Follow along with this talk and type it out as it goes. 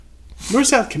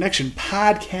North-South Connection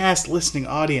podcast listening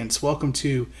audience, welcome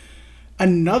to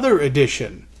another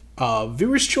edition of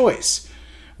Viewer's Choice,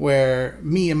 where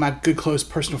me and my good close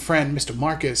personal friend, Mr.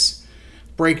 Marcus,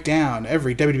 break down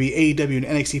every WWE, AEW, and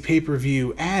NXT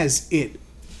pay-per-view as it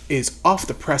is off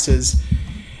the presses.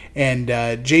 And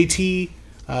JT,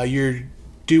 you're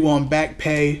due on back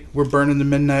pay. We're burning the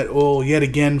midnight oil yet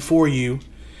again for you.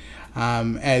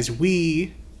 As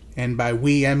we, and by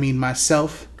we I mean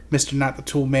myself, Mr. Not the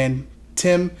Tool Man,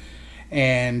 Tim,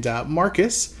 and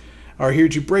Marcus, are here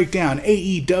to break down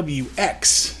AEW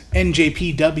X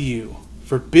NJPW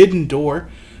Forbidden Door.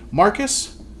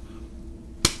 Marcus,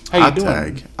 how you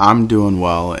doing? I'm doing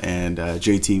well, and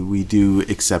JT, we do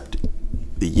accept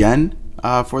the yen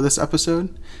for this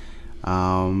episode.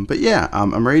 But yeah,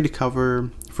 I'm ready to cover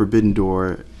Forbidden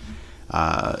Door,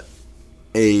 a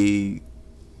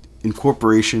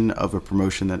incorporation of a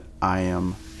promotion that I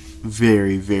am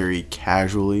very, very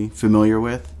casually familiar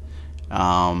with.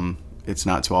 It's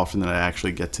not too often that I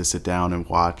actually get to sit down and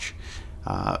watch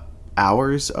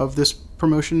hours of this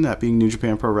promotion, that being New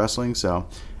Japan Pro Wrestling. So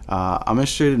I'm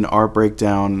interested in our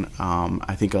breakdown.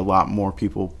 I think a lot more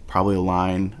people probably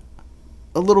align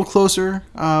a little closer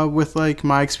with like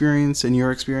my experience and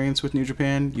your experience with New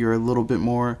Japan. You're a little bit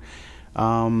more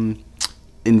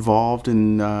involved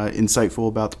and insightful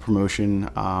about the promotion,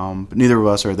 but neither of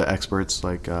us are the experts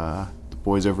like the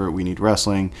boys over at We Need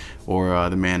Wrestling or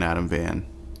the man Adam Van.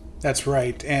 That's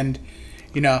right. And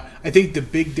you know, I think the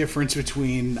big difference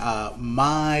between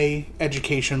my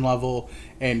education level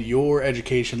and your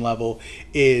education level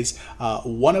is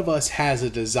one of us has a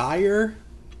desire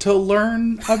to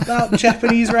learn about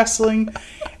Japanese wrestling,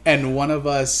 and one of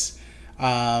us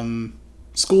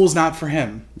school's not for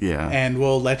him. Yeah. And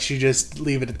we'll let you just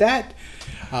leave it at that.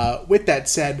 With that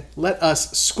said, let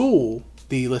us school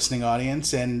the listening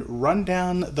audience and run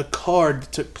down the card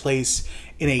that took place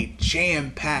in a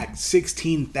jam-packed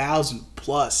 16,000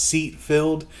 plus seat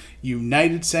filled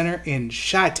United Center in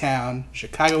Chi-Town,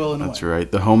 Chicago, Illinois. That's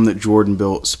right. The home that Jordan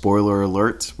built. Spoiler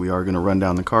alert. We are going to run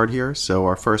down the card here. So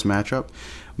our first matchup,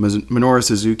 Minoru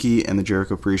Suzuki and the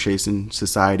Jericho Appreciation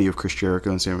Society of Chris Jericho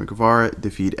and Sammy Guevara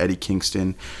defeat Eddie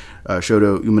Kingston,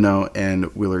 Shota Umino, and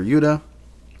Wheeler Yuta.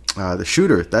 The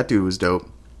Shooter, that dude was dope.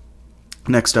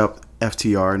 Next up,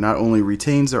 FTR not only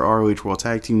retains their ROH World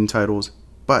Tag Team titles,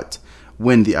 but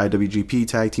win the IWGP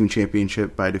Tag Team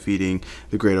Championship by defeating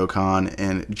the Great O'Khan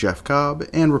and Jeff Cobb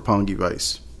and Roppongi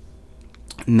Vice.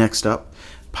 Next up,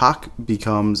 Pac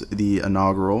becomes the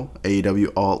inaugural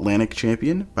AEW All-Atlantic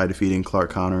Champion by defeating Clark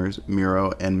Connors,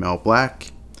 Miro, and Mel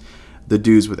Black. The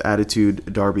Dudes with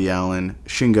Attitude, Darby Allin,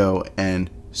 Shingo, and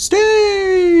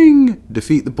Sting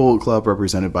defeat the Bullet Club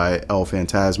represented by El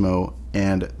Phantasmo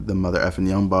and the Mother Effin'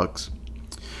 Young Bucks.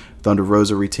 Thunder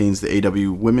Rosa retains the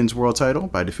AEW Women's World title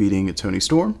by defeating Toni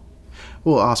Storm.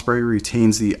 Will Ospreay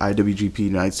retains the IWGP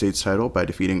United States title by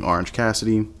defeating Orange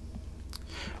Cassidy.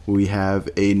 We have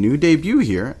a new debut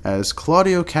here as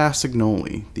Claudio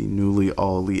Castagnoli, the newly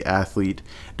all-elite athlete,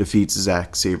 defeats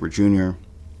Zack Sabre Jr.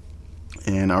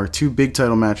 And our two big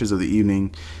title matches of the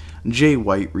evening, Jay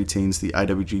White retains the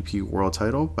IWGP World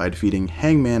title by defeating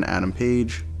Hangman Adam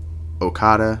Page,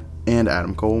 Okada, and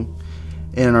Adam Cole.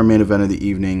 And in our main event of the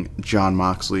evening, Jon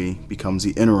Moxley becomes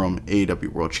the interim AEW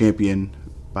World Champion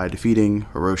by defeating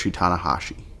Hiroshi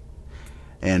Tanahashi.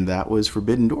 And that was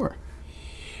Forbidden Door.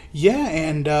 Yeah,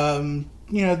 and,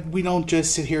 you know, we don't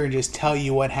just sit here and just tell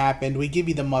you what happened. We give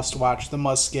you the must-watch, the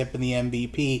must-skip, and the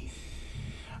MVP.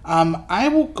 I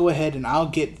will go ahead and I'll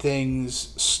get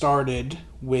things started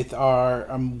with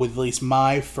with at least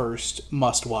my first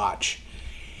must-watch.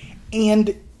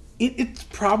 And it's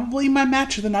probably my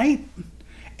match of the night.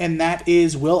 And that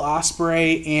is Will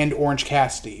Ospreay and Orange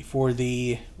Cassidy for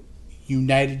the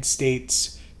United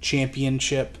States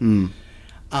Championship.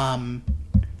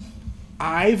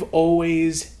 I've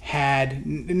always had,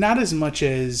 not as much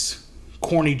as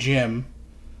Corny Jim,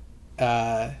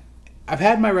 I've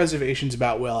had my reservations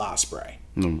about Will Ospreay.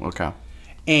 Okay.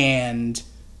 And,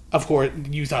 of course,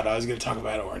 you thought I was going to talk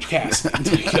about Orange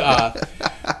Cassidy.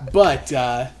 But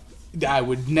I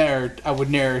would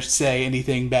never say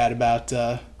anything bad about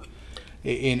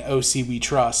in OC We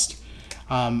Trust.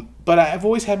 But I've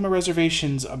always had my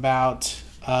reservations about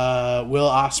Will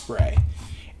Ospreay.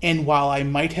 And while I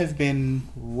might have been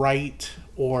right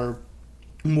or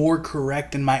more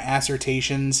correct in my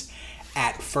assertions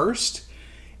at first,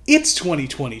 it's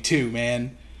 2022,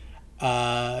 man.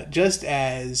 Just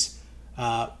as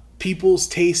people's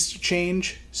tastes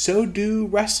change, so do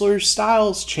wrestlers'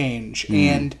 styles change.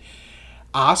 And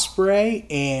Ospreay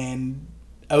and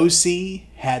OC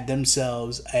had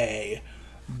themselves a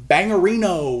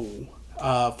bangerino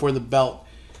for the belt,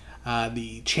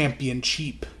 the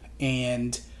championship,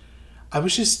 and I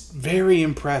was just very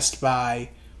impressed by.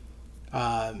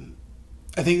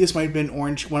 I think this might have been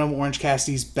one of Orange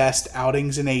Cassidy's best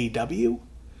outings in AEW.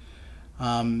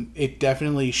 It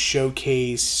definitely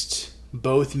showcased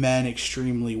both men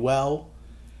extremely well,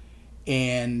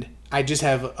 and I just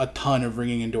have a ton of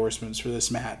ringing endorsements for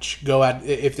this match.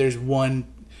 If there's one,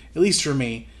 at least for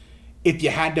me, if you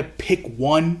had to pick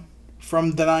one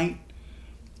from the night,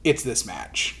 it's this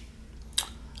match.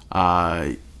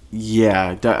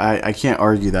 Yeah, I can't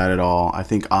argue that at all. I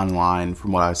think online,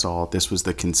 from what I saw, this was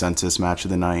the consensus match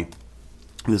of the night.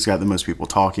 This got the most people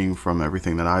talking from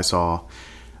everything that I saw.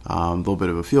 A little bit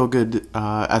of a feel-good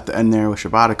at the end there with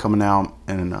Shibata coming out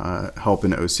and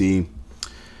helping OC.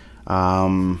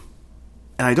 And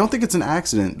I don't think it's an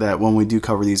accident that when we do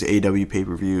cover these AEW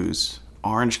pay-per-views,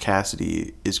 Orange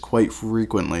Cassidy is quite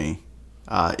frequently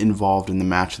involved in the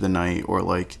match of the night or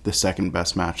like the second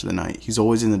best match of the night. He's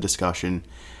always in the discussion.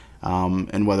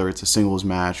 And whether it's a singles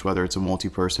match, whether it's a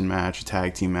multi-person match, a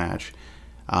tag team match,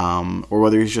 or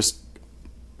whether he's just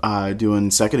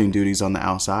doing seconding duties on the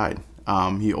outside,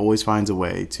 he always finds a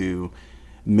way to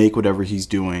make whatever he's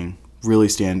doing really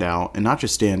stand out, and not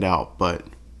just stand out, but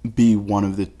be one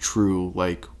of the true,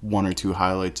 like, one or two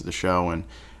highlights of the show, and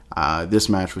this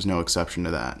match was no exception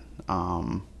to that.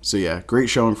 So yeah,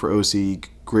 great showing for OC,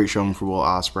 great showing for Will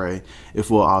Ospreay. If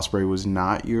Will Ospreay was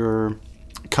not your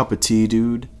cup of tea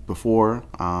dude before,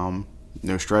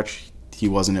 no stretch, he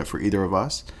wasn't it for either of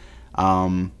us.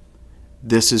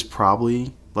 This is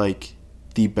probably like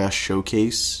the best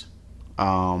showcase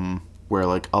where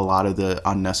like a lot of the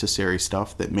unnecessary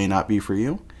stuff that may not be for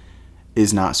you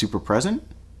is not super present.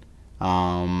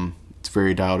 It's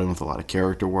very dialed in with a lot of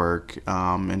character work,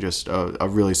 and just a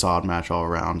really solid match all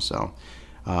around. So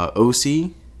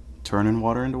OC turning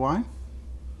water into wine.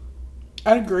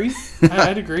 I'd agree.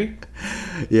 I'd agree.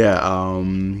 Yeah.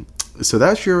 So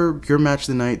that's your match of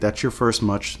the night. That's your first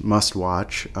must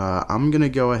watch. I'm gonna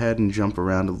go ahead and jump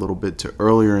around a little bit to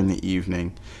earlier in the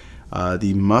evening.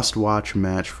 The must watch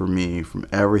match for me from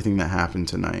everything that happened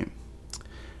tonight.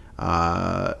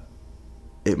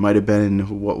 It might have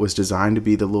been what was designed to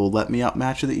be the little let me up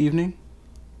match of the evening,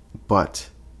 but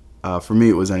for me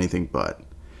it was anything but.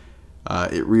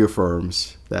 It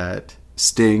reaffirms that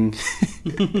Sting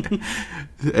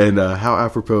and how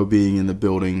apropos being in the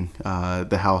building,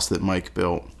 the house that Mike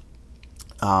built,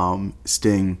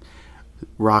 Sting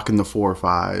rocking the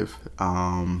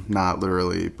 4-5, not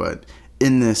literally, but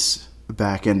in this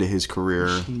back end of his career,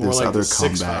 more this like other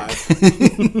comeback.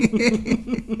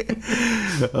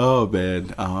 Oh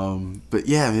man. But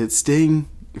yeah, it's Sting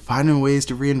finding ways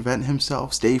to reinvent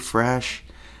himself, stay fresh,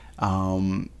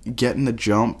 getting the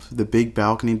jump, the big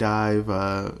balcony dive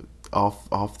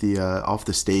off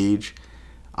the stage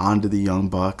onto the Young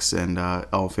Bucks and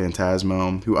El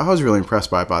Phantasmo, who I was really impressed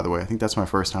by the way. I think that's my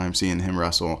first time seeing him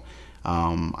wrestle.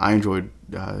 I enjoyed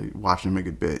watching him a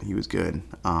good bit. He was good.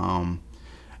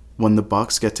 When the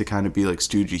Bucks get to kind of be like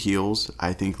stoogey heels,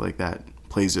 I think like that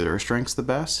plays to their strengths the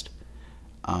best.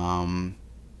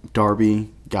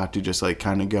 Darby got to just like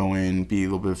kind of go in, be a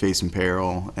little bit of face in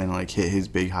peril, and like hit his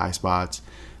big high spots.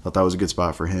 Thought that was a good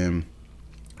spot for him.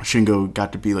 Shingo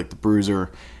got to be like the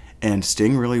bruiser, and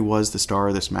Sting really was the star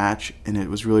of this match, and it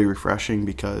was really refreshing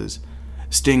because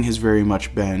Sting has very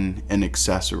much been an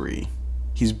accessory.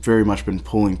 He's very much been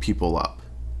pulling people up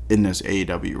in this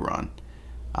AEW run.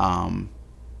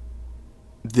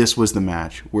 This was the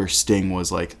match where Sting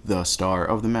was like the star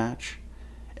of the match,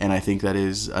 and I think that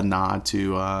is a nod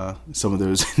to some of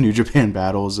those New Japan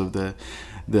battles of the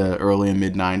early and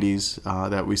mid 90s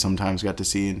that we sometimes got to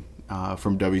see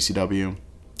from WCW.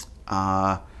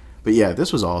 But yeah,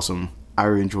 this was awesome. I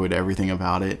enjoyed everything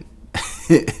about it.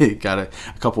 It got a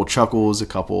couple chuckles, a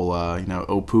couple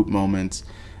oh poop moments,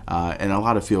 and a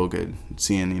lot of feel good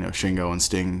seeing Shingo and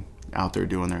Sting out there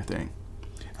doing their thing.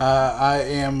 I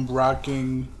am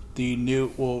rocking the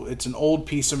new, well, it's an old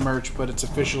piece of merch, but it's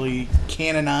officially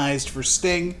canonized for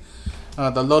Sting.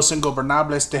 The Los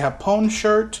Ingobernables de Japón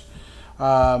shirt.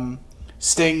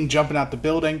 Sting jumping out the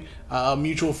building. A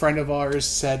mutual friend of ours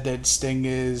said that Sting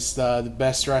is the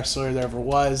best wrestler there ever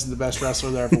was, and the best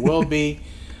wrestler there ever will be.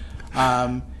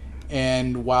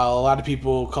 And while a lot of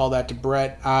people call that to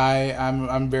Brett,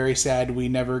 I'm very sad we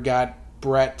never got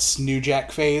Brett's New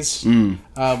Jack phase,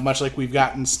 much like we've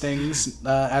gotten Sting's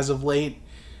as of late.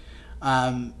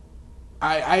 I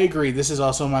agree. This is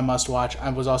also my must-watch. I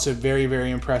was also very,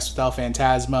 very impressed with El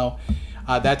Phantasmo.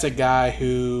 That's a guy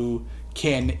who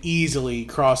can easily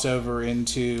cross over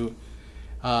into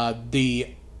the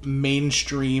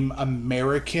mainstream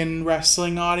American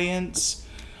wrestling audience.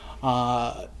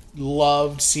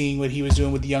 Loved seeing what he was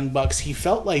doing with the Young Bucks. He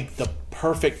felt like the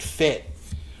perfect fit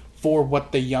for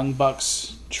what the Young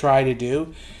Bucks try to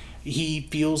do. He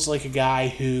feels like a guy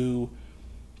who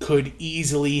could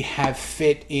easily have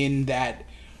fit in that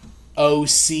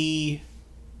OC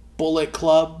Bullet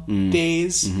Club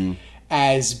days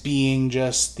as being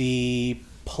just the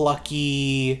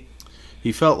plucky...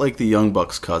 He felt like the Young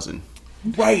Bucks' cousin.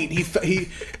 Right. He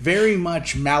very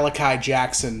much Malachi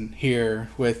Jackson here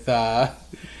with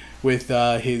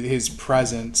his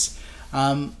presence.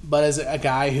 But as a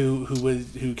guy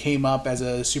who came up as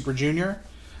a Super Junior,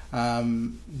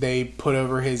 they put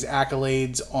over his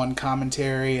accolades on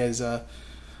commentary as a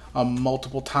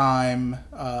multiple-time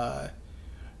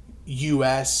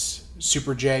U.S.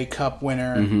 Super J Cup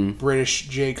winner, British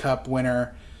J Cup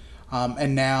winner,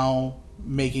 and now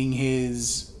making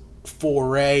his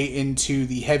foray into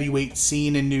the heavyweight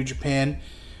scene in New Japan,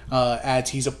 as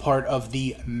he's a part of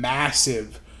the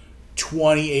massive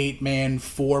 28-man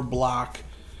 4-block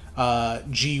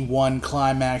G1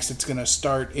 climax that's going to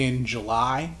start in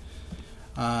July,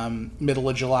 middle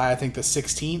of July, I think the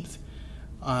 16th.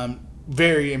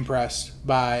 Very impressed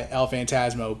by El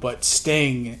Phantasmo, but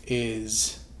Sting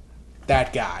is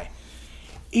that guy.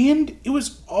 And it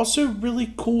was also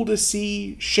really cool to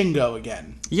see Shingo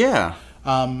again. Yeah.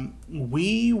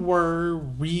 We were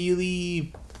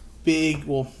really big,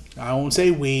 well, I won't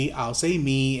say we, I'll say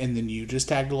me, and then you just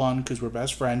tagged along because we're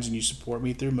best friends and you support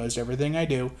me through most everything I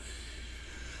do.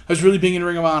 I was really big in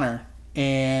Ring of Honor,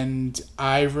 and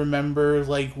I remember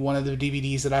like one of the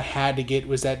DVDs that I had to get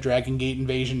was that Dragon Gate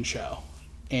Invasion show,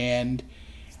 and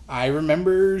I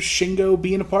remember Shingo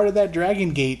being a part of that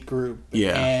Dragon Gate group,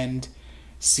 and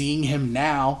seeing him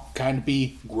now kind of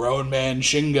be grown man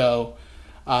Shingo,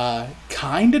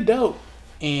 kind of dope.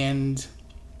 And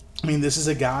I mean, this is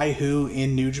a guy who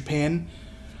in New Japan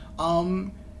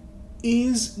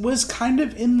was kind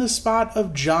of in the spot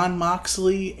of Jon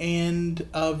Moxley and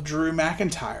of Drew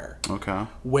McIntyre. Okay.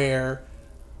 Where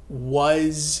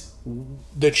was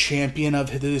the champion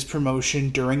of this promotion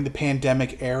during the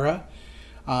pandemic era.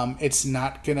 It's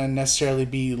not going to necessarily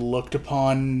be looked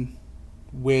upon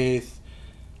with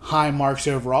high marks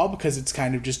overall because it's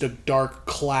kind of just a dark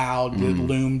cloud that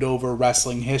loomed over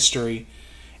wrestling history.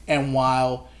 And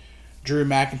while Drew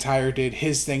McIntyre did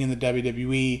his thing in the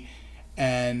WWE,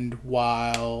 and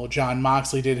while Jon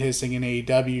Moxley did his thing in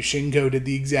AEW, Shingo did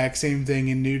the exact same thing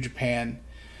in New Japan,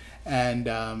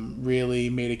 and really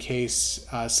made a case,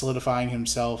 solidifying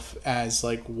himself as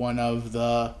like one of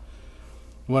the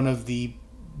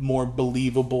more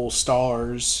believable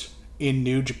stars in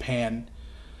New Japan.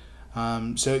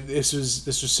 So this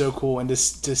was so cool, and to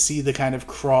see the kind of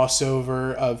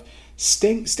crossover of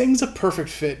Sting's a perfect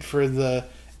fit for the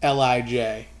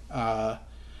LIJ.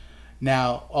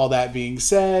 Now, all that being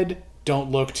said,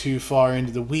 don't look too far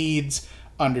into the weeds.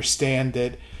 Understand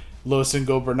that Los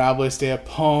Ingobernables de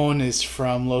Japón is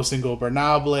from Los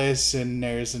Ingobernables, and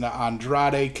there's an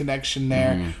Andrade connection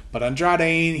there. But Andrade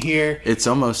ain't here. It's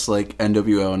almost like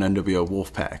NWO and NWO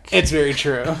Wolfpack. It's very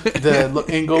true. The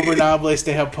Ingobernables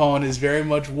de Japón is very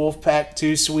much Wolfpack,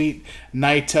 Too Sweet,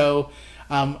 Naito.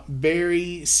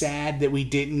 Very sad that we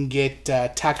didn't get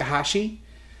Takahashi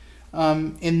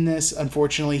in this.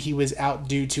 Unfortunately, he was out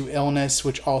due to illness,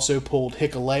 which also pulled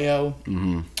Hikuleo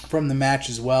from the match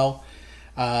as well.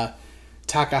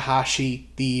 Takahashi,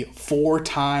 the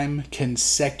 4-time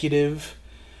consecutive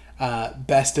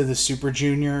Best of the Super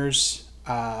Juniors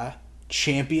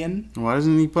champion. Why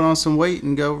doesn't he put on some weight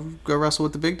and go wrestle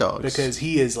with the big dogs? Because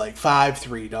he is like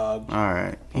 5'3", dog. All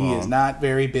right. He is not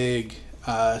very big.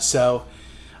 So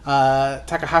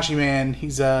Takahashi, man,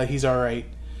 he's all right.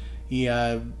 He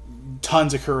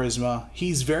tons of charisma.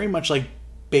 He's very much like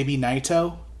Baby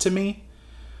Naito to me.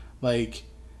 Like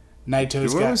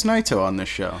Naito's Where was Naito on this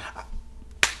show?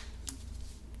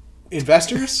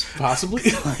 Investors, possibly.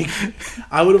 Like,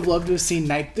 I would have loved to have seen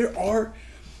Naito.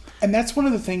 And that's one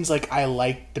of the things like I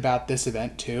liked about this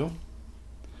event too.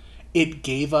 It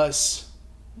gave us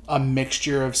a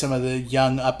mixture of some of the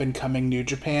young up and coming New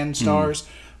Japan stars,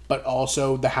 but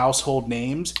also the household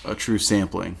names. A true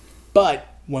sampling. But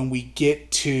when we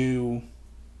get to,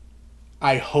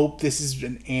 I hope this is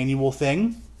an annual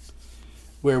thing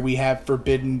where we have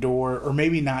Forbidden Door, or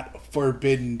maybe not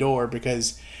Forbidden Door,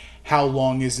 because how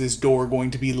long is this door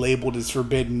going to be labeled as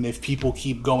forbidden if people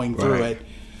keep going through it?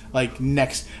 Like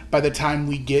by the time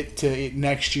we get to it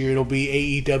next year, it'll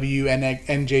be AEW and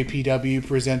NJPW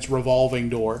presents Revolving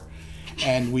Door.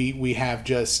 And we have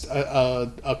just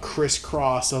a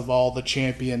crisscross of all the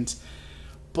champions.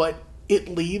 But it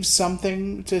leaves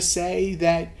something to say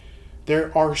that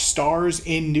there are stars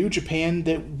in New Japan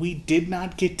that we did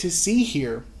not get to see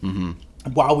here. Mm-hmm.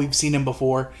 While we've seen him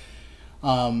before.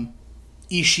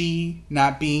 Ishii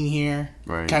not being here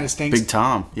kind of stinks. Big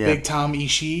Tom. Yeah. Big Tom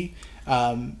Ishii.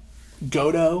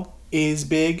 Goto is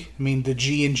big. I mean, the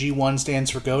G in G1 stands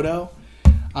for Goto.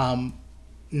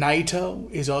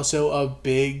 Naito is also a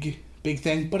big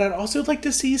thing. But I'd also like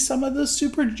to see some of the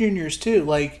Super Juniors, too.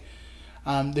 Like,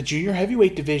 the junior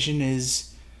heavyweight division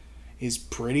is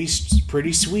pretty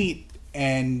sweet.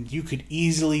 And you could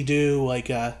easily do, like,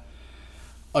 a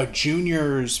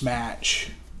juniors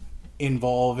match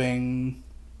involving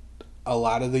a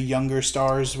lot of the younger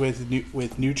stars with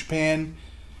New Japan,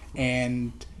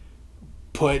 and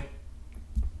put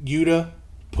Yuta,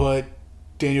 put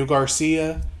Daniel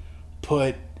Garcia,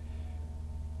 I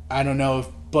don't know if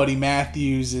Buddy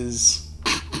Matthews is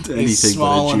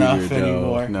small enough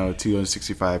anymore. No,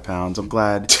 265 pounds. I'm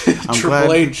glad.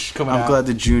 Triple H coming out. I'm glad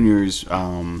the juniors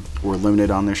were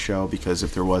limited on this show, because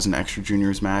if there was an extra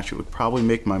juniors match, it would probably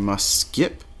make my must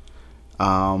skip.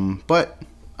 But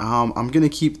I'm going to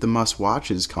keep the must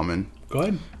watches coming. Go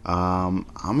ahead. I'm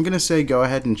going to say go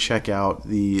ahead and check out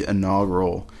the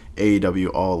inaugural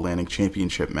AEW All-Atlantic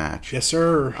Championship match. Yes,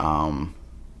 sir.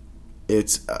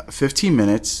 It's 15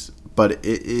 minutes, but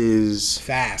it is a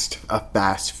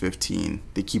fast 15.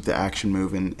 They keep the action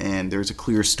moving, and there's a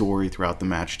clear story throughout the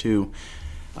match, too.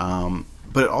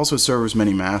 But it also serves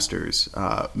many masters.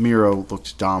 Miro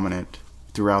looked dominant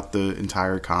throughout the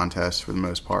entire contest for the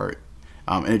most part.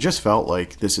 And it just felt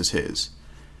like this is his.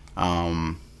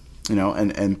 And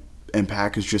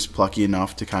Pac is just plucky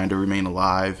enough to kind of remain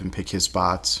alive and pick his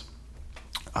spots.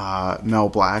 Mel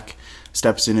Black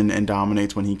steps in and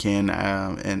dominates when he can,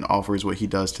 and offers what he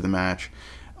does to the match.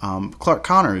 Clark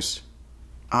Connors,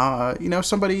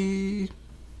 somebody,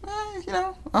 I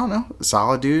don't know,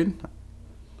 solid dude.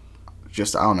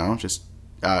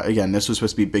 Again, this was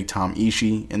supposed to be Big Tom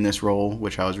Ishii in this role,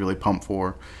 which I was really pumped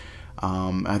for.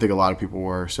 I think a lot of people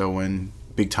were. So when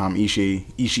Big Tom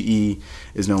Ishii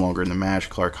is no longer in the match,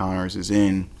 Clark Connors is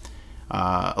in.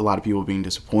 A lot of people being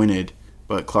disappointed,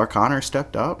 but Clark Connors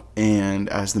stepped up, and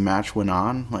as the match went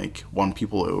on, like, won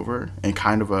people over, and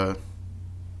kind of a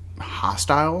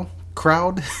hostile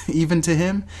crowd, even to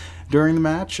him, during the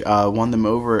match, won them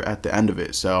over at the end of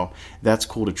it. So that's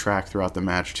cool to track throughout the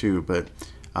match too. But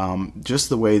just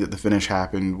the way that the finish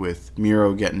happened, with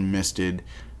Miro getting misted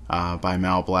by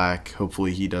Mal Black.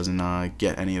 Hopefully he doesn't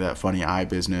get any of that funny eye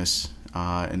business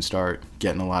and start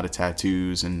getting a lot of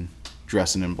tattoos and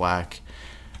dressing in black.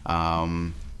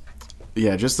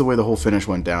 Just the way the whole finish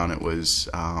went down, it was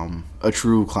a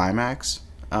true climax,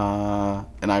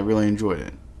 and I really enjoyed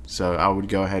it. So I would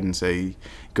go ahead and say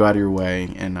go out of your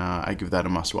way, and I give that a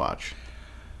must-watch.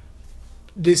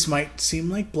 This might seem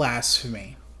like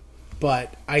blasphemy,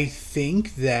 but I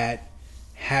think that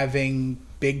having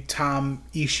Big Tom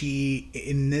Ishii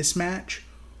in this match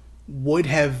would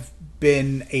have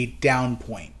been a down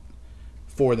point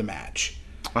for the match.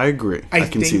 I agree. I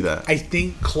can see that. I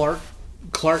think Clark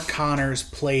Connors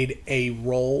played a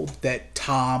role that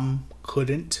Tom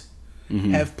couldn't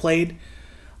have played.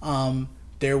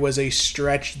 There was a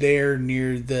stretch there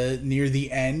near the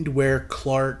end where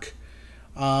Clark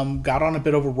got on a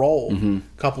bit of a roll.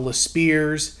 Couple of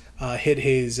spears, hit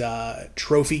his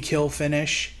trophy kill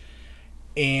finish,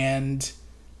 and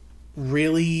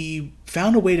really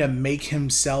found a way to make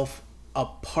himself a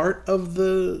part of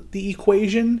the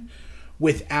equation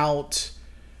without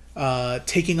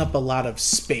taking up a lot of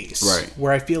space. Right.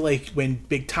 Where I feel like when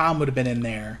Big Tom would have been in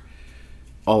there,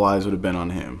 all eyes would have been on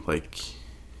him.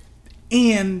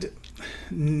 And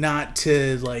not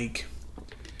to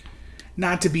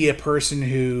be a person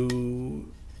who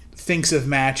thinks of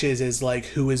matches as like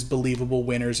who is believable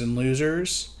winners and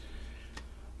losers.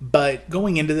 But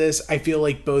going into this, I feel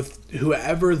like both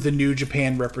whoever the New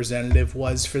Japan representative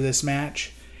was for this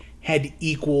match had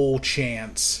equal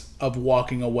chance of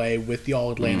walking away with the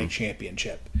All-Atlantic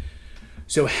Championship.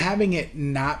 So having it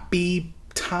not be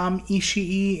Tom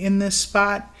Ishii in this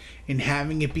spot and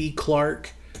having it be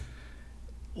Clark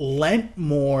lent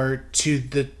more to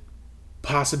the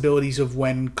possibilities of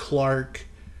when Clark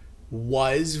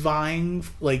was vying,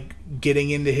 like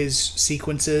getting into his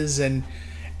sequences and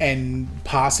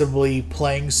possibly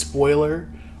playing spoiler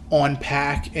on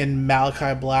Pac and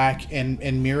Malachi Black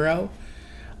and Miro.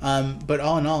 But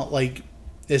all in all, like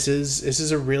this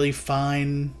is a really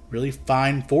fine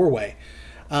four-way.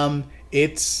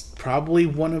 It's probably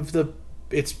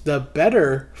it's the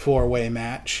better four-way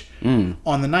match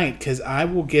on the night, because I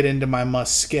will get into my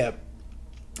must skip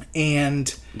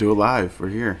and do it live. We're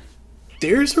here.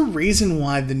 There's a reason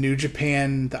why the New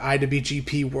Japan, the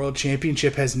IWGP World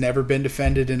Championship has never been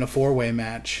defended in a 4-way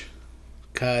match.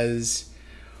 Because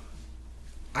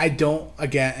I don't,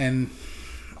 again, and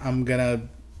I'm going to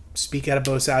speak out of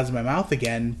both sides of my mouth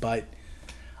again, but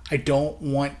I don't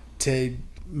want to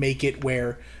make it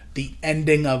where the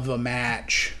ending of a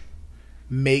match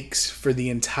makes for the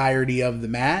entirety of the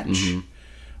match. Mm-hmm.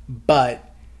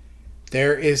 But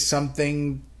there is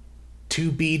something to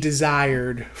be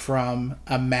desired from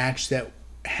a match that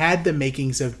had the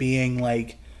makings of being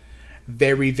like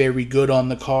very, very good on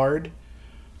the card,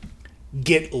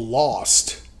 get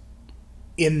lost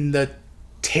in the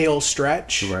tail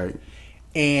stretch, right,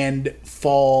 and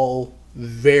fall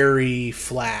very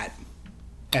flat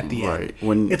at the end.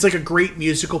 It's like a great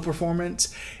musical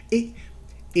performance.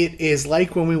 It is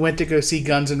like when we went to go see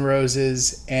Guns N'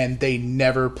 Roses and they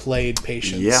never played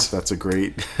Patience. Yeah, that's a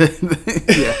great...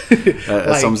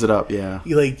 that sums it up, yeah.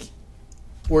 Like,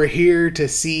 we're here to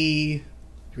see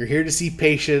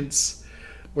Patience.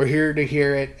 We're here to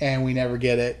hear it, and we never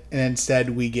get it. And instead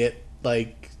we get,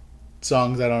 like,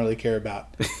 songs I don't really care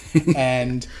about.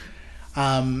 And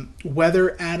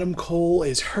whether Adam Cole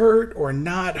is hurt or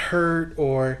not hurt,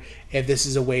 or if this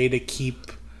is a way to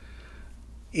keep...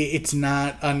 It's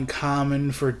not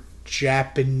uncommon for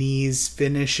Japanese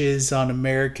finishes on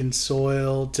American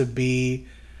soil to be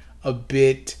a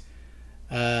bit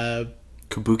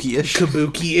kabuki-ish.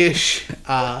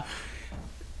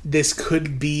 This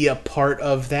could be a part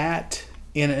of that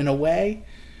in a way.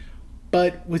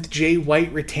 But with Jay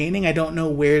White retaining, I don't know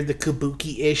where the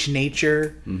kabuki-ish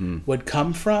nature would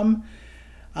come from.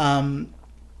 To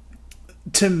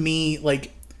me,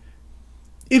 like,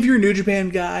 if you're a New Japan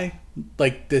guy,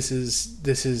 like, this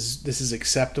is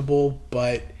acceptable.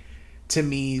 But to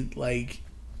me, like,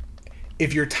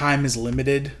 if your time is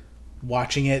limited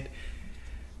watching it,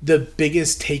 the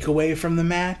biggest takeaway from the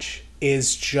match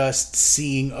is just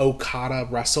seeing Okada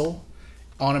wrestle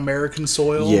on American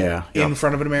soil, in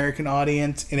front of an American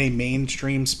audience in a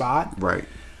mainstream spot. Right.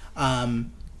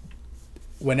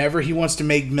 Whenever he wants to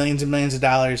make millions and millions of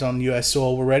dollars on U.S.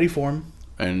 soil, we're ready for him.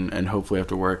 And hopefully have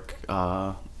to work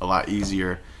a lot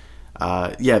easier.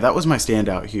 That was my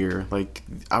standout here. Like,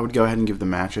 I would go ahead and give the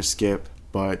match a skip,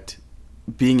 but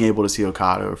being able to see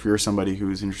Okada, if you're somebody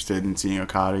who's interested in seeing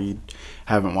Okada, you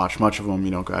haven't watched much of him,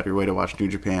 you don't go out of your way to watch New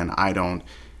Japan. I don't.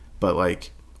 But,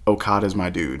 like, Okada's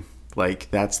my dude. Like,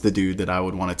 that's the dude that I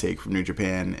would want to take from New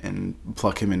Japan and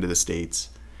pluck him into the States.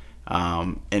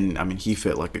 And, I mean, he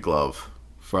fit like a glove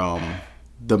from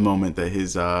the moment that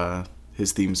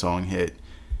his theme song hit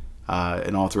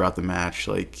and all throughout the match.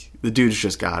 Like, the dude's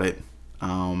just got it.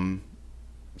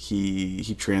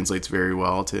 He translates very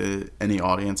well to any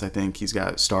audience. I think he's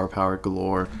got star power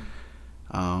galore.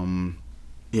 I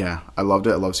loved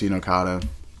it. I love seeing Okada.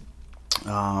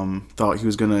 Thought he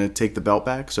was going to take the belt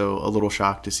back, so a little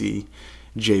shocked to see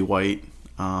Jay White,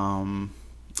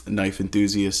 knife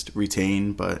enthusiast,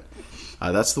 retain, but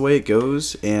that's the way it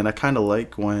goes, and I kind of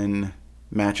like when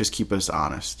matches keep us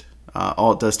honest.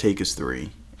 All it does take is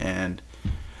 3, and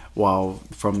while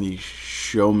from the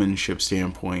showmanship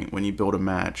standpoint, when you build a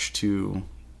match to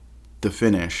the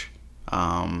finish,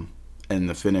 and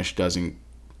the finish doesn't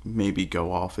maybe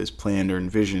go off as planned or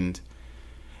envisioned,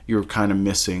 you're kind of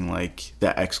missing, like,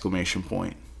 that exclamation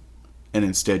point. And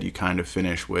instead you kind of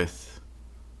finish with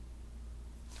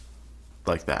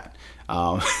like that.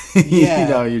 You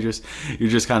know, you're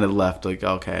just kind of left like,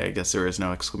 okay, I guess there is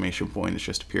no exclamation point, it's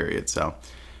just a period. So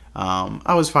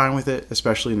I was fine with it,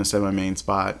 especially in the semi-main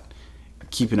spot,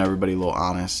 keeping everybody a little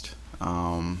honest.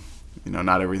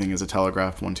 Not everything is a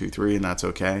telegraph 1, 2, 3, and that's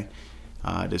okay.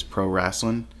 It is pro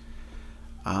wrestling.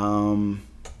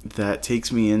 That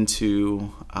takes me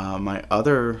into my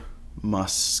other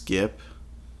must skip.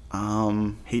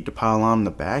 Hate to pile on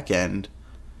the back end,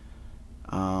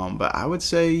 but I would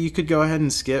say you could go ahead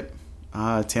and skip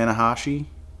Tanahashi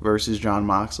versus Jon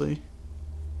Moxley.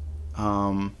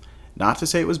 Not to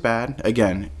say it was bad.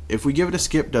 Again, if we give it a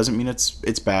skip, doesn't mean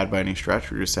it's bad by any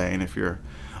stretch. We're just saying if you're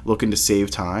looking to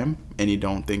save time and you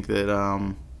don't think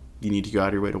that you need to go out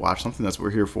of your way to watch something, that's what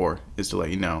we're here for, is to let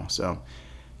you know. So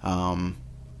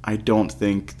I don't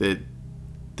think that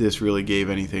this really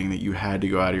gave anything that you had to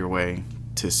go out of your way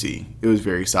to see. It was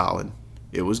very solid.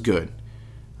 It was good.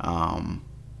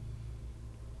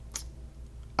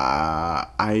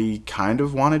 I kind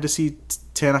of wanted to see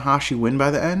Tanahashi win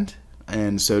by the end,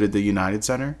 and so did the United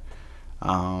Center.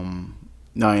 Now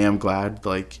I am glad,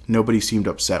 like, nobody seemed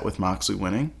upset with Moxley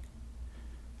winning.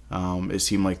 It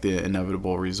seemed like the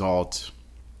inevitable result.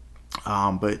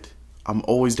 But I'm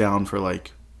always down for,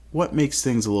 like, what makes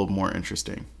things a little more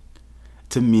interesting.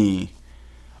 To me,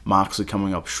 Moxley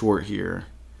coming up short here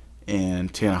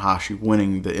and Tanahashi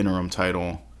winning the interim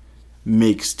title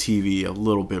makes TV a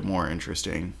little bit more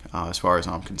interesting as far as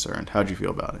I'm concerned. How'd you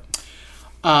feel about it?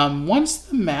 Once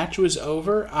the match was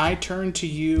over, I turned to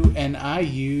you and I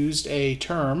used a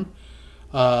term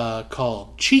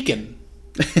called cheekin'.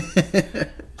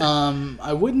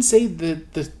 I wouldn't say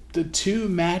that the two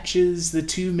matches, the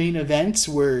two main events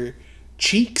were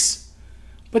cheeks,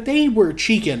 but they were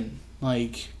cheekin'.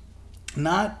 Like,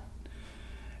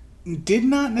 did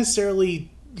not necessarily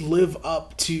live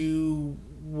up to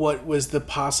what was the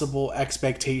possible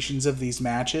expectations of these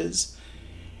matches.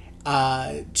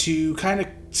 To kind of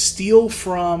steal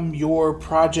from your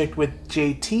project with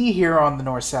JT here on the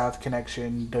North-South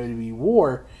Connection WWE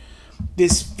War,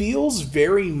 this feels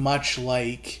very much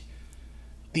like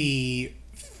the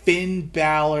Finn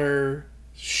Balor,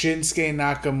 Shinsuke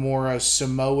Nakamura,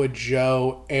 Samoa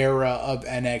Joe era of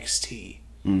NXT,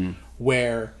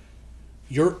 where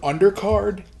your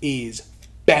undercard is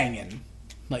banging.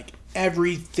 Like,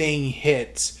 everything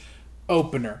hits.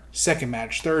 Opener, second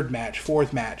match, third match,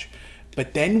 fourth match.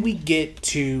 But then we get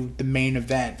to the main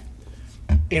event.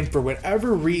 And for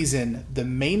whatever reason, the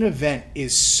main event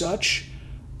is such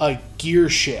a gear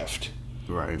shift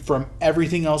from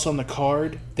everything else on the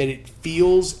card that it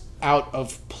feels out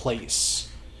of place.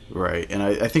 Right. And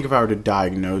I think if I were to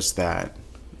diagnose that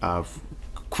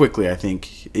quickly, I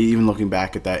think even looking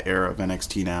back at that era of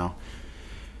NXT now,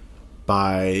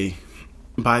 by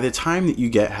the time that you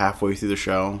get halfway through the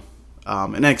show,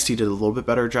 and NXT did a little bit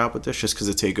better job with this just because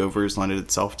the takeovers lended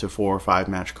itself to 4 or 5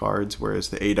 match cards, whereas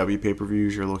the AEW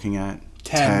pay-per-views you're looking at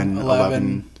 10,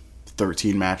 11,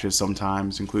 13 matches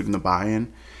sometimes, including the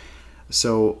buy-in.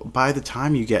 So by the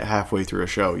time you get halfway through a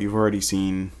show, you've already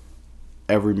seen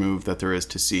every move that there is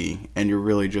to see, and you're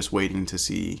really just waiting to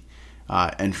see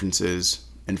entrances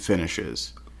and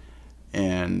finishes.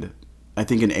 And I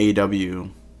think in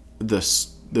AEW,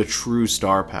 the true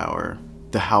star power,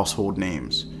 the household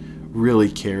names,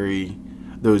 really carry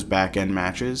those back-end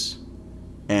matches.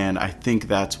 And I think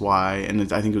that's why, and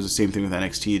I think it was the same thing with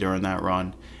NXT during that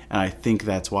run, and I think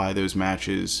that's why those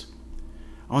matches,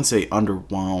 I wouldn't say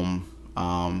underwhelm,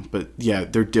 but yeah,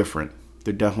 they're different.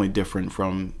 They're definitely different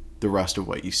from the rest of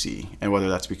what you see. And whether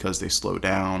that's because they slow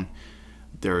down,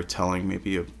 they're telling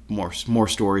maybe a more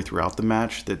story throughout the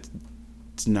match that's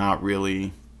not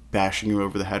really bashing you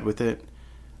over the head with it.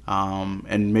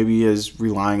 And maybe is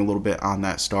relying a little bit on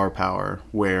that star power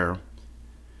where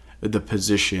the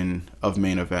position of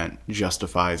main event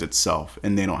justifies itself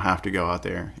and they don't have to go out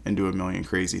there and do a million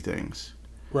crazy things.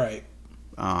 Right.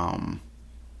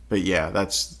 But yeah,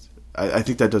 I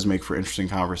think that does make for interesting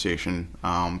conversation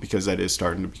because that is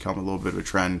starting to become a little bit of a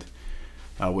trend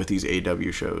with these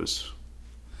AEW shows.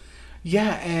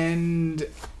 Yeah, and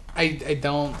I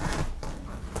don't...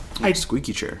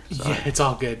 Squeaky chair. Sorry. Yeah, it's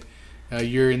all good.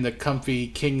 You're in the comfy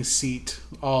king seat,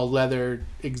 all leather,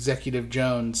 Executive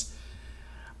Jones.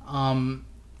 I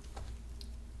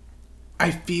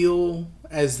feel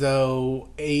as though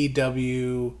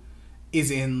AEW is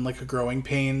in like a growing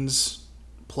pains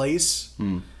place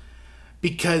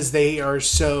because they are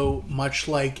so much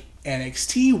like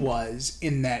NXT was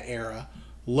in that era,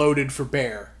 loaded for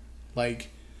bear. Like,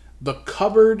 the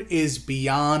cupboard is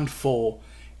beyond full,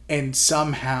 and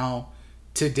somehow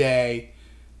today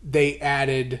they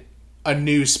added a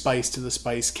new spice to the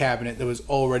spice cabinet that was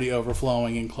already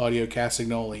overflowing in Claudio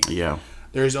Castagnoli. Yeah.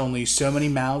 There's only so many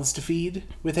mouths to feed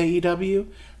with AEW.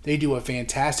 They do a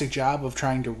fantastic job of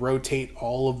trying to rotate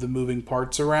all of the moving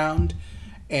parts around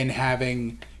and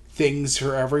having things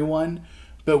for everyone.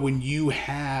 But when you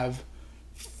have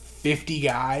 50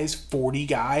 guys, 40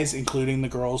 guys, including the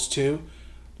girls too,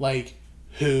 like,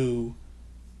 who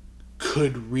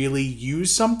could really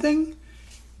use something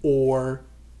or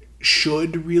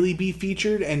should really be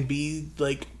featured and be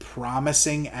like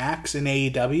promising acts in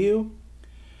AEW,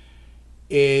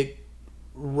 it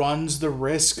runs the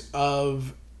risk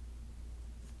of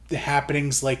the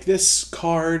happenings like this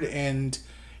card and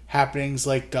happenings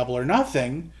like Double or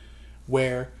Nothing,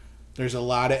 where there's a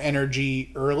lot of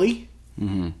energy early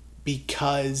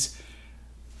because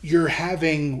you're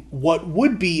having what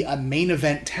would be a main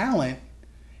event talent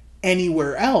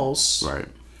anywhere else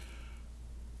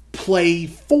play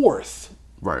fourth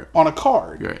on a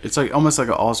card. Right. It's like almost like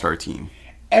an all-star team.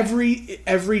 Every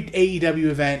AEW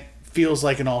event feels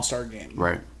like an all-star game.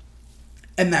 Right.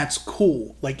 And that's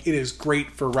cool. Like, it is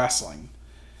great for wrestling.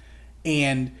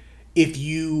 And if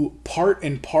you part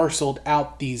and parceled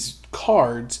out these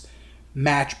cards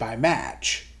match by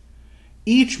match,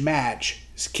 each match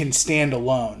can stand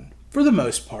alone for the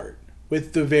most part,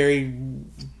 with the very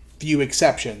few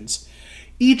exceptions.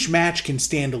 each match can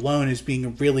stand alone as being a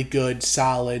really good,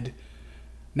 solid,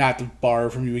 not to borrow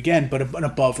from you again, but an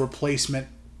above replacement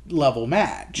level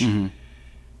match. Mm-hmm.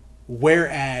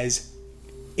 Whereas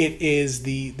it is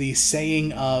the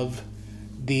saying of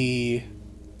the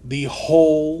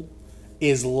whole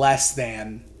is less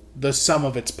than the sum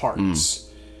of its parts.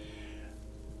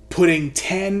 Putting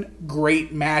 10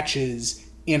 great matches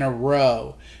in a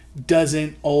row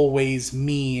doesn't always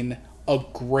mean a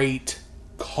great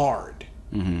card.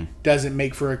 Doesn't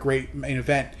make for a great main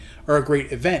event or a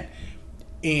great event.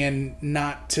 And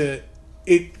not to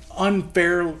it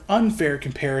unfair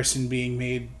comparison being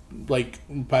made like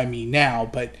by me now,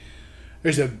 but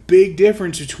there's a big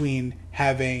difference between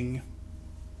having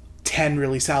 10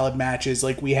 really solid matches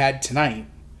like we had tonight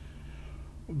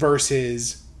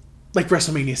versus like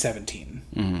WrestleMania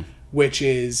 17, which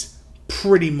is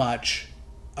pretty much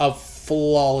a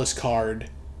flawless card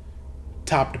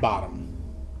top to bottom.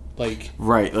 Like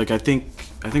right, like I think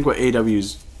what AEW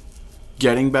is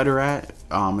getting better at,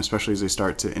 especially as they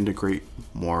start to integrate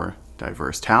more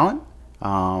diverse talent.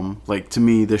 Like to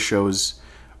me, this show's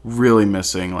really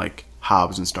missing like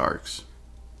Hobbs and Starks,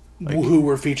 like, who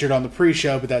were featured on the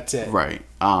pre-show, but that's it. Right.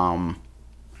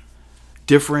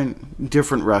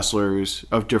 Different wrestlers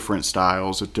of different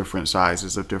styles, of different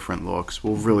sizes, of different looks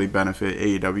will really benefit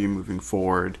AEW moving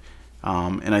forward.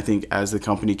 And I think as the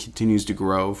company continues to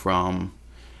grow from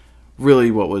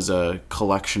really what was a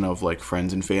collection of like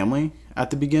friends and family at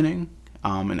the beginning,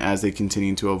 and as they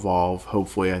continue to evolve,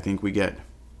 hopefully I think we get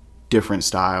different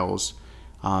styles,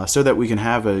 so that we can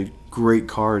have a great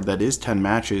card that is 10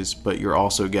 matches, but you're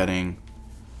also getting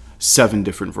 7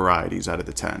 different varieties out of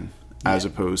the 10, as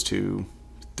opposed to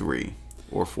 3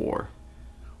 or 4.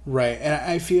 Right, and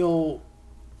I feel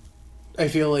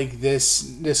like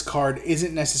this card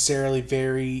isn't necessarily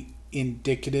very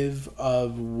indicative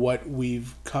of what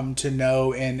we've come to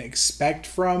know and expect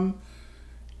from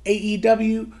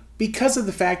AEW, because of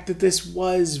the fact that this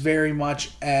was very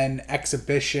much an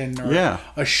exhibition or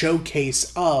a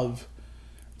showcase of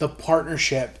the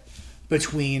partnership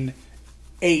between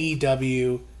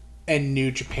AEW and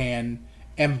New Japan,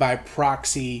 and by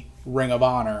proxy Ring of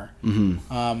Honor.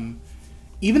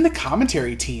 Even the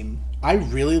commentary team, I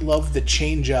really love the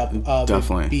change up of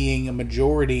it being a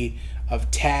majority of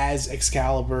Taz,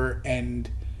 Excalibur, and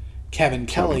Kevin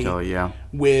Kelly,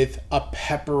 with a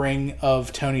peppering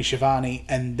of Tony Schiavone,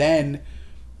 and then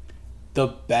the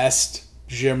best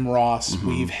Jim Ross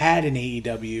we've had in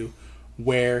AEW,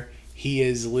 where he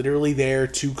is literally there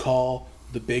to call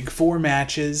the big 4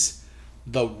 matches,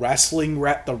 the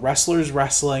wrestlers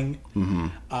wrestling.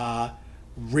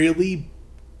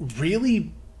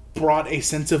 Really brought a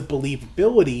sense of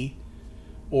believability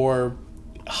or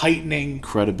heightening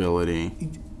credibility,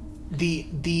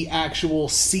 the actual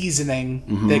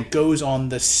seasoning that goes on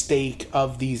the steak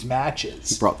of these matches.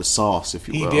 He brought the sauce, if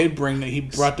you will. He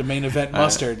brought the main event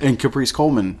mustard. And Caprice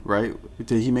Coleman, right?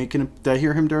 Did I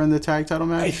hear him during the tag title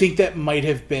match? I think that might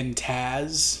have been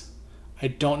Taz. I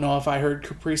don't know if I heard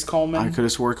Caprice Coleman. I could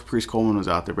have swore Caprice Coleman was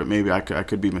out there, but maybe I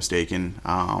could be mistaken.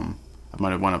 I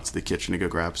might have went up to the kitchen to go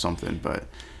grab something, but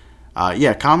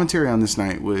commentary on this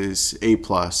night was A+.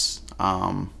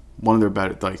 One of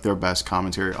their best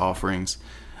commentary offerings.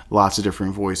 Lots of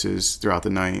different voices throughout the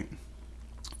night.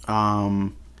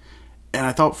 And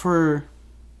I thought for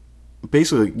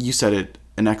basically, you said it,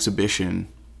 an exhibition,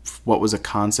 what was a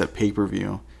concept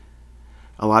pay-per-view.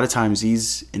 A lot of times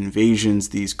these invasions,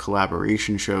 these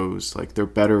collaboration shows, like they're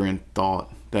better in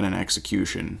thought than in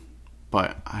execution.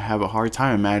 But I have a hard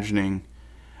time imagining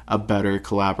a better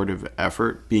collaborative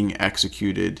effort being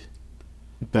executed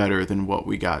better than what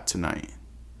we got tonight.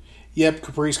 Yep,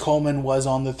 Caprice Coleman was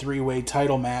on the 3-way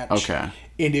title match. Okay.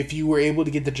 And if you were able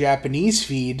to get the Japanese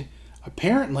feed,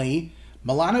 apparently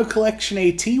Milano Collection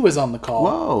AT was on the call.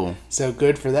 Whoa. So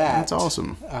good for that. That's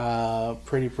awesome.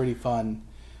 Pretty fun.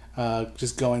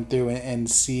 Just going through and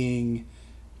seeing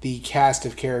the cast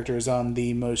of characters on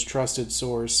the most trusted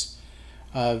source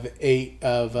of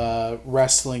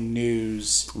wrestling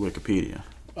news. Wikipedia.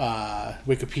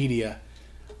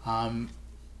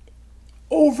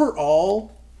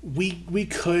 Overall, we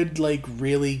could like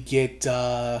really get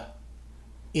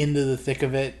into the thick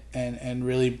of it and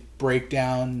really break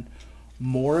down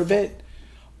more of it.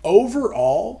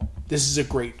 Overall, this is a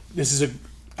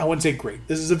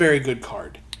very good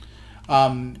card.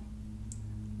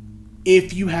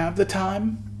 If you have the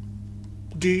time,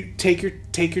 do take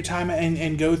your time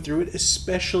and go through it,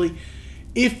 especially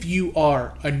if you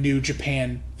are a New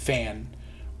Japan fan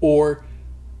or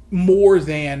more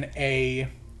than a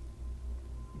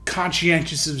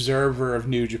conscientious observer of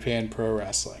New Japan Pro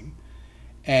Wrestling.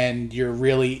 and you're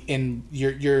really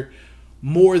you're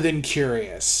more than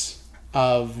curious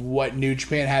of what New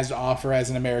Japan has to offer as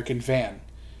an American fan.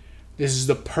 This is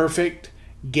the perfect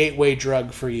gateway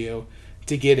drug for you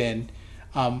to get in.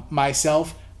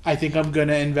 Myself, I think I'm going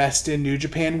to invest in New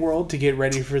Japan World to get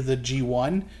ready for the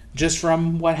G1, just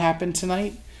from what happened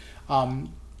tonight.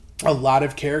 A lot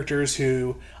of characters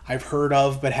who I've heard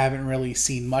of but haven't really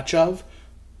seen much of,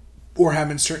 or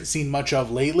haven't seen much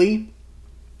of lately.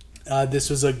 This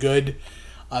was a good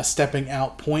stepping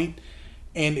out point,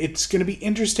 and it's going to be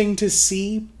interesting to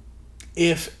see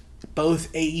if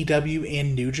both AEW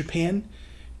and New Japan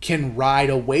can ride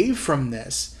a wave from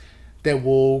this that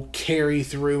will carry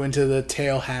through into the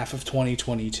tail half of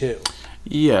 2022.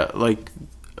 Yeah, like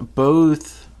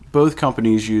both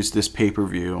companies use this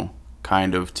pay-per-view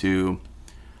kind of to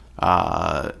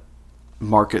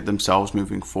market themselves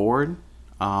moving forward.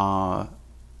 AEW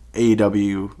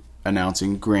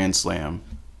announcing Grand Slam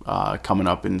coming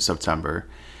up in September.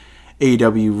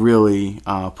 AEW really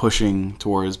pushing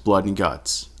towards Blood and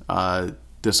Guts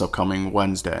this upcoming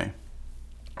Wednesday.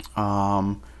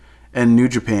 And New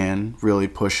Japan really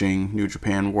pushing New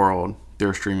Japan World,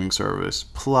 their streaming service,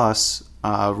 plus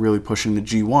really pushing the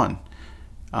G1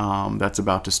 that's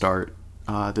about to start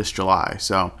this July.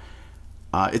 So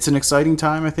it's an exciting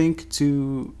time, I think,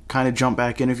 to kind of jump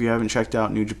back in if you haven't checked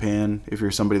out New Japan. If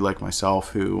you're somebody like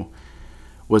myself who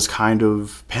was kind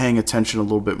of paying attention a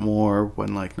little bit more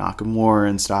when like Nakamura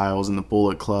and Styles and the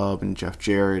Bullet Club and Jeff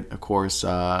Jarrett, of course,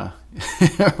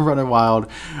 running wild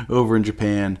over in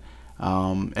Japan.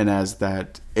 And as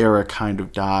that era kind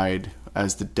of died,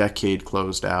 as the decade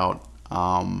closed out,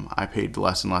 I paid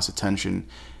less and less attention.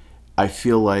 I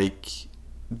feel like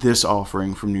this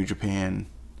offering from New Japan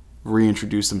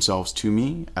reintroduced themselves to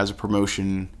me as a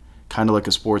promotion, kind of like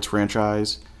a sports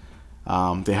franchise.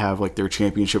 They have like their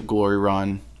championship glory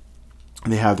run,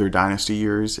 they have their dynasty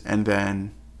years, and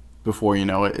then before you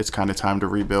know it, it's kind of time to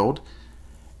rebuild.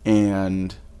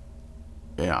 And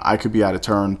I could be out of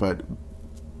turn, but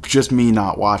just me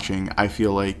not watching, I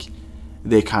feel like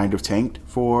they kind of tanked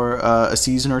for a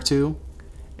season or two,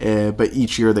 but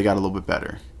each year they got a little bit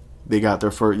better. They got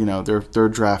their first, their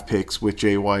draft picks with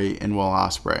Jay White and Will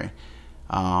Ospreay,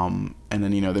 and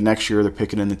then the next year they're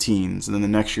picking in the teens, and then the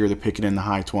next year they're picking in the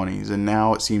high 20s, and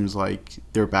now it seems like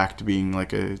they're back to being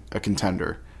like a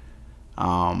contender,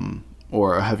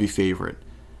 or a heavy favorite.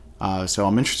 So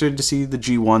I'm interested to see the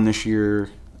G1 this year.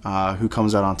 Who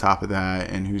comes out on top of that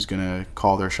and who's going to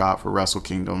call their shot for Wrestle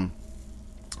Kingdom.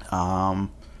 But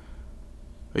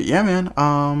yeah, man,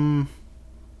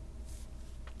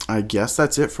 I guess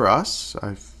that's it for us.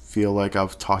 I feel like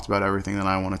I've talked about everything that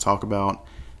I want to talk about.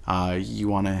 You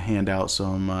want to hand out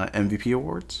some MVP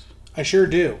awards? I sure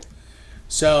do.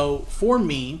 So for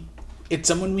me, it's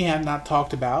someone we have not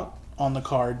talked about on the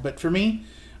card, but for me,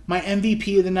 my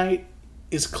MVP of the night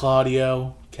is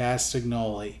Claudio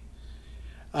Castagnoli.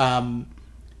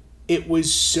 It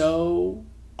was so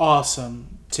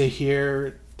awesome to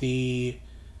hear the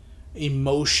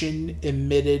emotion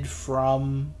emitted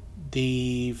from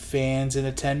the fans in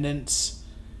attendance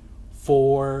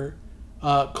for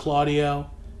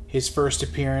Claudio. His first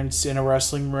appearance in a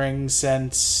wrestling ring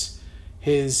since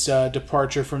his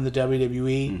departure from the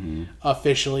WWE.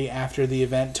 Officially after the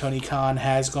event, Tony Khan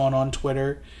has gone on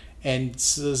Twitter and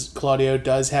says Claudio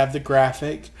does have the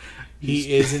graphic.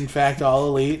 He is, in fact, all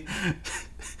elite.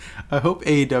 I hope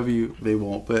AEW, they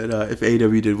won't, but if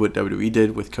AEW did what WWE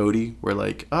did with Cody, we're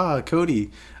like,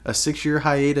 Cody, a 6-year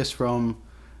hiatus from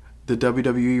the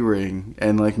WWE ring,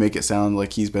 and like make it sound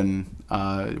like he's been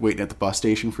waiting at the bus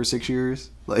station for 6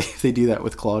 years. Like, if they do that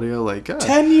with Claudio, like...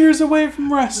 10 years away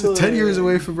from wrestling. 10 years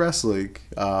away from wrestling.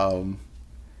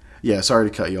 Yeah, sorry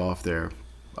to cut you off there.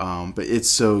 But it's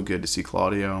so good to see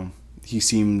Claudio. He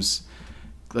seems...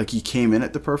 like he came in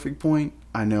at the perfect point.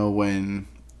 I know when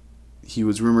he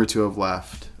was rumored to have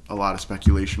left, a lot of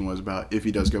speculation was about if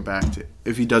he does go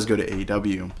to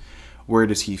AEW, where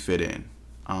does he fit in?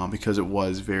 Because it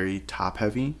was very top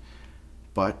heavy,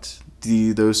 but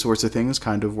those sorts of things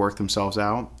kind of work themselves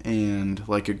out. And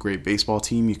like a great baseball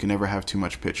team, you can never have too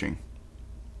much pitching.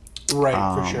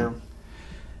 Right, for sure.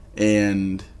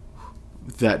 And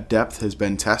that depth has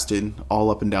been tested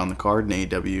all up and down the card in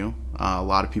AEW. A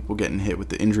lot of people getting hit with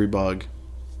the injury bug.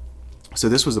 So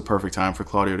this was the perfect time for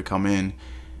Claudio to come in.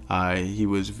 He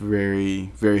was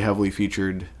very, very heavily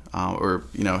featured,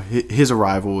 his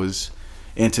arrival was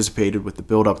anticipated with the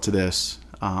build up to this,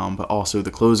 but also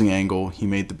the closing angle. He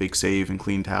made the big save and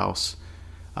cleaned house,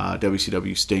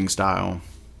 WCW Sting style,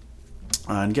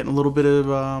 and getting a little bit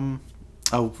of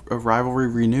a rivalry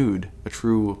renewed, a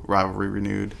true rivalry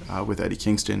renewed with Eddie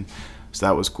Kingston. So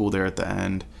that was cool there at the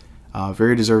end.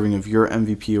 Very deserving of your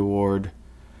MVP award.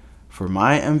 For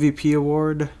my MVP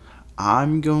award,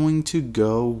 I'm going to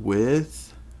go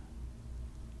with...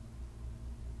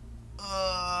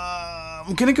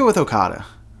 I'm going to go with Okada.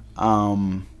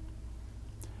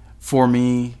 For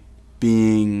me,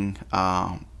 being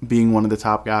one of the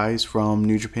top guys from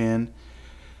New Japan,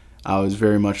 I was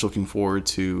very much looking forward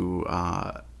to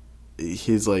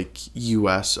his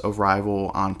U.S.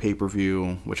 arrival on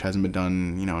pay-per-view, which hasn't been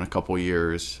done in a couple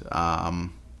years,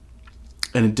 and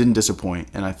it didn't disappoint.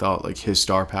 And I thought his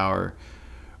star power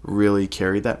really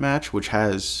carried that match, which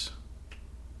has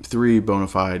 3 bona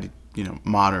fide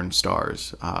modern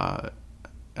stars. I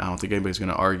don't think anybody's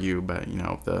going to argue, but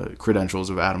the credentials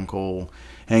of Adam Cole,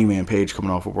 Hangman Page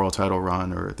coming off a world title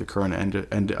run, or the current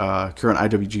current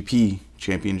IWGP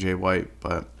champion Jay White.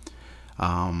 But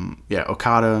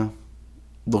Okada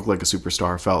looked like a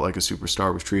superstar, felt like a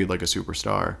superstar, was treated like a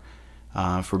superstar.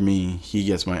 For me, he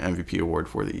gets my MVP award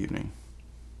for the evening.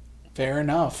 Fair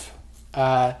enough.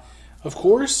 Of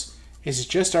course, it's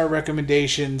just our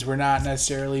recommendations. We're not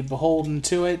necessarily beholden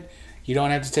to it. You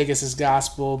don't have to take us as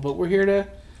gospel, but we're here to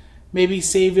maybe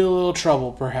save you a little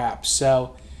trouble, perhaps.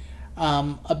 So,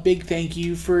 a big thank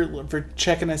you for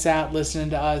checking us out, listening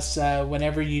to us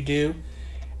whenever you do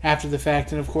after the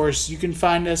fact. And, of course, you can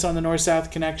find us on the North-South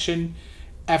Connection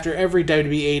after every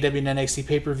WWE, AEW, and NXT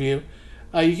pay-per-view.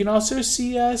 You can also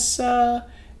see us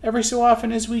every so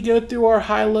often as we go through our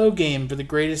high-low game for the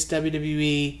greatest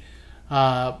WWE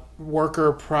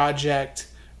worker project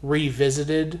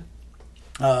revisited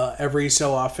every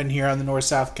so often here on the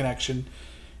North-South Connection.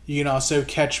 You can also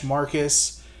catch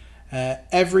Marcus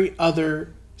every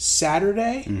other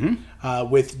Saturday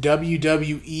with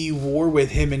WWE War with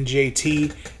him and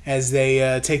JT as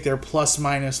they take their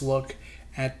plus-minus look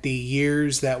at the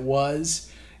years that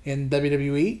was in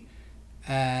WWE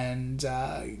and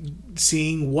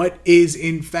seeing what is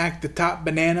in fact the top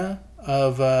banana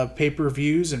of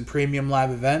pay-per-views and premium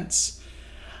live events.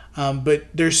 But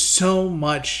there's so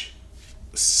much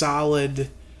solid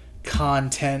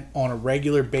content on a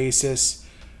regular basis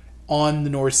on the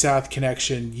North-South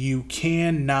Connection. You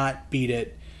cannot beat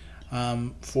it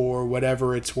for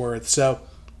whatever it's worth. So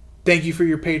thank you for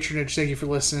your patronage. Thank you for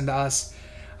listening to us.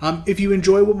 If you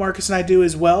enjoy what Marcus and I do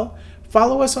as well,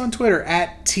 follow us on Twitter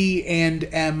at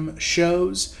T&M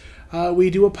Shows. We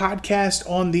do a podcast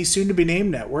on the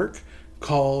soon-to-be-named network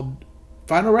called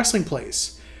Final Wrestling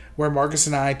Place, where Marcus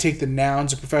and I take the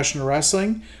nouns of professional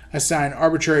wrestling, assign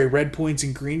arbitrary red points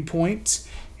and green points,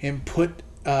 and put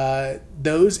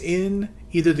those in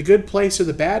either the good place or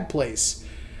the bad place.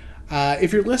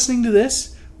 If you're listening to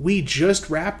this, we just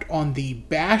wrapped on the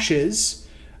bashes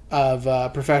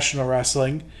of professional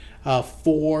wrestling,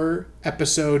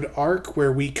 4-episode arc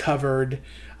where we covered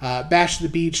Bash of the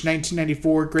Beach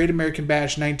 1994, Great American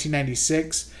Bash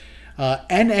 1996,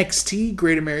 NXT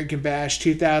Great American Bash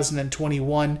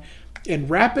 2021, and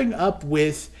wrapping up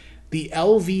with the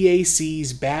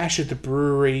LVAC's Bash at the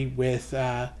Brewery with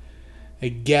a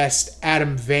guest,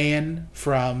 Adam Van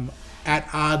from At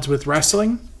Odds with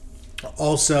Wrestling,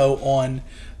 also on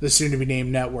the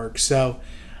soon-to-be-named network. So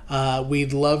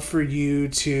we'd love for you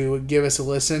to give us a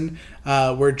listen.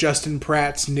 We're Justin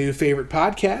Pratt's new favorite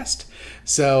podcast,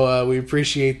 so we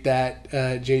appreciate that,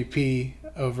 JP,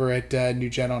 over at New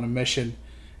Gen on a Mission.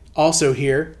 Also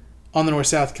here on the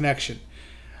North-South Connection.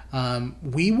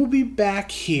 We will be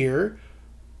back here,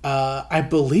 I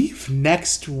believe,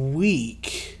 next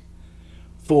week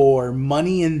for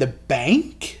Money in the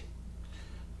Bank.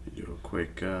 Do a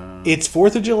quick... It's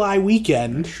 4th of July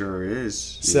weekend. It sure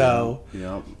is. So...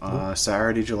 Yep.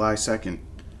 Saturday, July 2nd.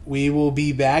 We will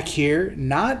be back here,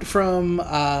 not from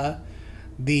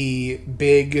the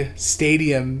big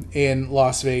stadium in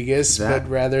Las Vegas, but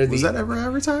rather the... Was that ever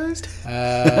advertised?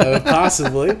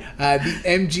 Possibly. The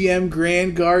MGM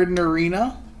Grand Garden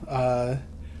Arena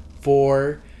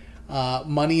for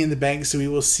Money in the Bank. So we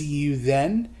will see you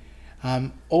then.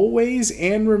 Always,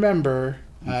 and remember,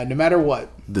 no matter what,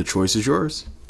 the choice is yours.